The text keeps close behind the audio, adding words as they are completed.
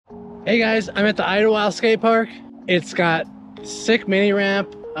Hey guys, I'm at the Idyllwild Skatepark. It's got sick mini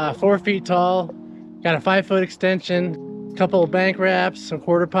ramp, 4 feet tall, got a 5-foot extension, couple of bank wraps, some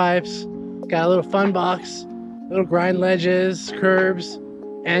quarter pipes, got a little fun box, little grind ledges, curbs,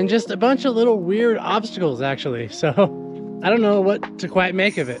 and just a bunch of little weird obstacles actually. So I don't know what to quite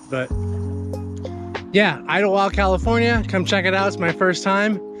make of it, but yeah, Idyllwild, California. Come check it out. It's my first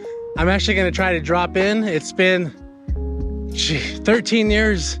time. I'm actually gonna try to drop in. It's been 13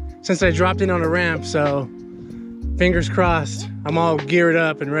 years since I dropped in on a ramp, so fingers crossed. I'm all geared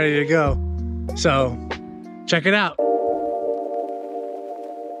up and ready to go. So check it out.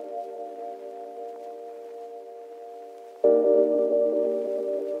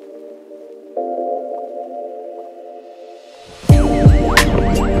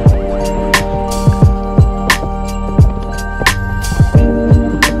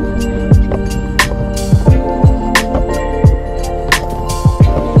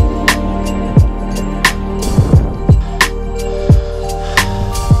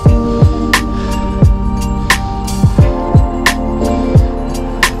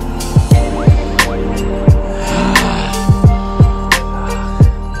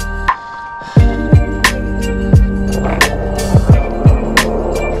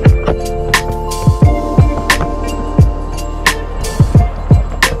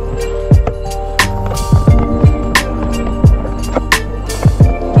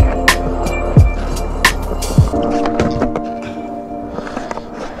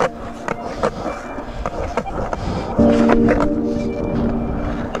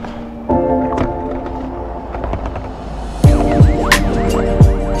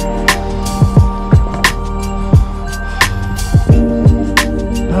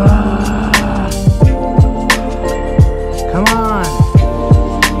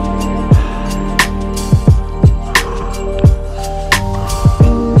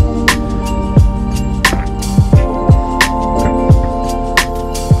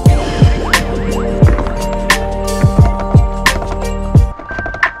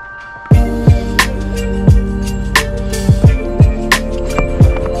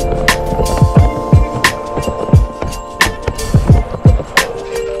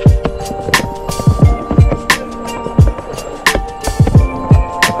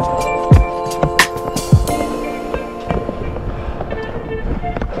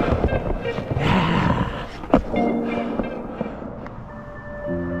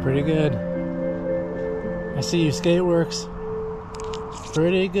 Pretty good. I see you, Skateworks.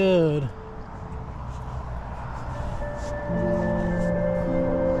 Pretty good.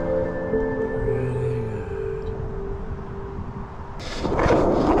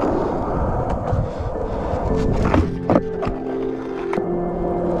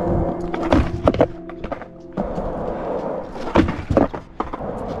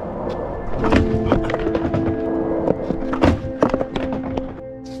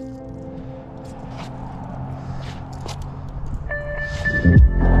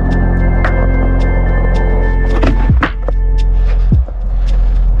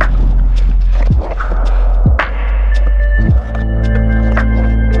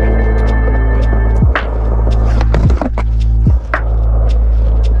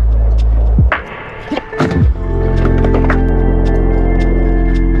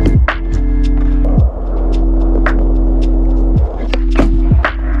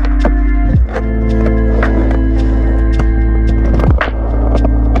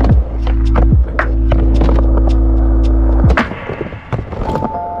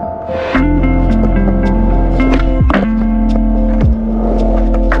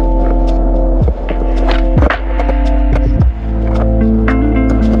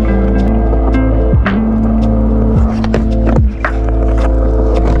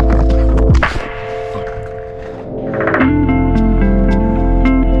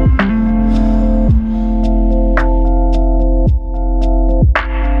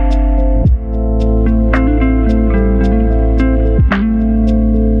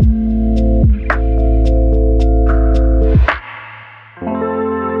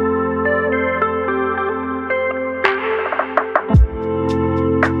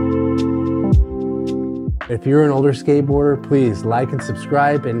 If you're an older skateboarder, please like and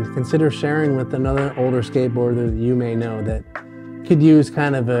subscribe and consider sharing with another older skateboarder that you may know that could use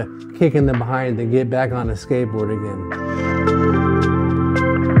kind of a kick in the behind to get back on a skateboard again.